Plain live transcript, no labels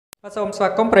សូមស្វា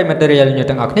គមន៍ប្រិយមិត្តរៀលញ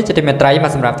ទាំងអស់គ្នាជាទីមេត្រីម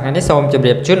កសម្រាប់ថ្ងៃនេះសូមជម្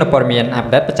រាបជូននូវព័ត៌មានអាប់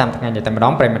ដេតប្រចាំថ្ងៃនេះតែម្ដ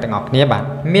ងប្រិយមិត្តទាំងអស់គ្នាបាទ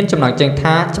មានចំណងជើង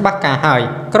ថាច្បាស់ការហើយ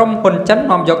ក្រុមហ៊ុនចិន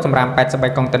នាំយកសម្រាម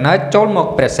83កុងតឺន័រចូលមក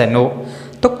ព្រះសីហនុ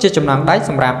ទុកជាចំណងដៃ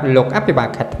សម្រាប់លោកអភិបាល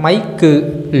ខេត្តថ្មីគឺ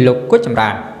លោកគូចចម្រើ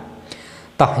ន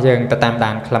តោះយើងទៅតាម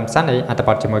ដានខ្លឹមសារនៃអត្ថប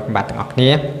ទជាមួយខ្ញុំបាទទាំងអស់គ្នា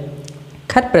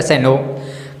ខេត្តព្រះសីហនុ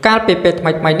កាលពីពេលថ្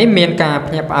មីនេះមានការ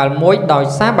ភ្ញាក់ផ្អើលមួយដោយ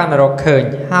សារបានរកឃើញ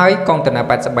ហើយកុងតឺន័រ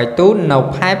83ទូនៅ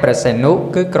ផែព្រះសីហនុ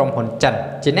គឺក្រុមហ៊ុនចិន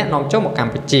ជាអ្នកនាំចូលមកក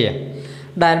ម្ពុជា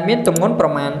ដែលមានទម្ងន់ប្រ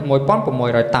មាណ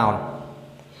 1600 តោន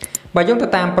បើយោងទៅ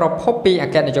តាមប្រភពពីអ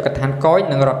គ្គនាយកដ្ឋានកយ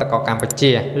និងរដ្ឋកោកម្ពុ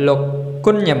ជាលោក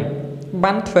គុណញឹម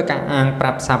បានធ្វើការអាងប្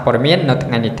រាប់សារព័ត៌មាននៅថ្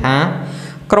ងៃនេះថា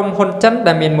ក្រុមហ៊ុនចិន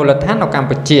ដែលមានមូលដ្ឋាននៅកម្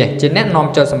ពុជាជាអ្នកនាំ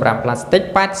ចូលសម្រាមប្លាស្ទិក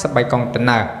83កុងតឺ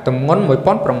ន័រទម្ងន់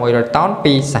 1600 តោន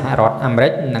ពីសហរដ្ឋអាមេរិ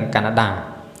កនិងកាណាដា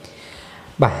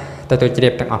បាទទៅជ្រា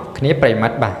បទាំងអស់គ្នាប្រិមិ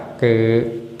ត្តបាទគឺ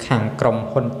ខាងក្រុម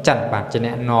ហ៊ុនចិនបាទជាអ្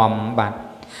នកនាំបាទ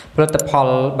ផលិតផល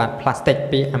បាទប្លាស្ទិក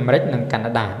ពីអាមេរិកនិងកា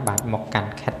ណាដាបាទមកកាន់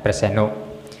ខេត្តព្រះសីហនុ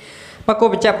បាទគូ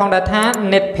បញ្ជាក់ផងដែរថា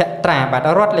នេតភត្រាបាទ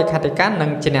រដ្ឋលេខាធិការនិ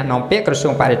ងជាអ្នកនាំពាក្យក្រសួ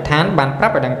ងបរិស្ថានបានប្រា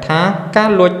ប់ឲ្យដឹងថាកា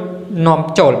រលួចនាំ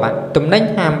ចូលបាទទំនិញ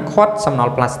ហាមឃាត់សំណ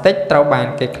ល់ប្លាស្ទិកត្រូវបាន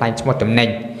គេក្លែងឈ្មោះទំនិញ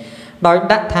ដោយ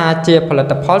ដាក់ថាជាផលិ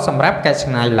តផលសម្រាប់កែច្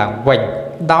នៃឡើងវិញ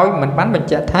ដោយមិនបានបញ្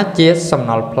ជាក់ថាជាសំ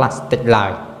ណល់ប្លាស្ទិកឡើ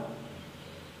យ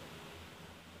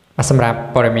សម្រាប់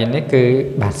ព័ត៌មាននេះគឺ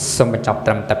បាទសូមបញ្ចប់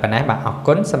ត្រឹមតែប៉ុណ្ណេះបាទអរ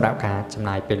គុណសម្រាប់ការចំ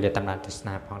ណាយពេលវេលាតាមដានទស្ស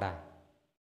នាផងដែរ